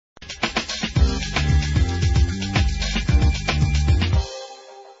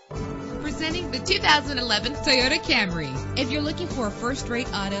2011 Toyota Camry. If you're looking for a first-rate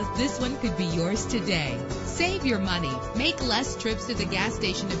auto, this one could be yours today. Save your money. Make less trips to the gas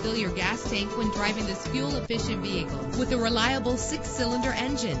station to fill your gas tank when driving this fuel-efficient vehicle with a reliable 6-cylinder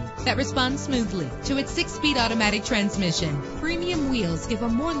engine that responds smoothly to its 6-speed automatic transmission. Premium wheels give a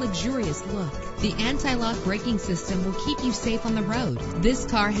more luxurious look. The anti-lock braking system will keep you safe on the road. This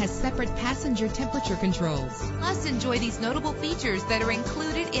car has separate passenger temperature controls. Plus, enjoy these notable features that are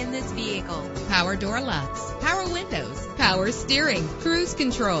included in this vehicle: power door locks, power windows, power steering, cruise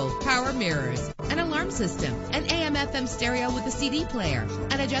control, power mirrors, an alarm system, an AM/FM stereo with a CD player,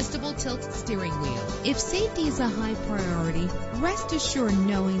 an adjustable tilt steering wheel. If safety is a high priority, rest assured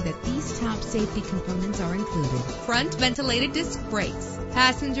knowing that these top safety components are included: front ventilated disc brakes,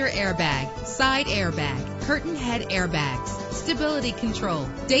 passenger airbag, side airbag, curtain head airbags, stability control,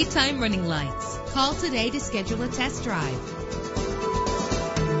 daytime running lights. Call today to schedule a test drive.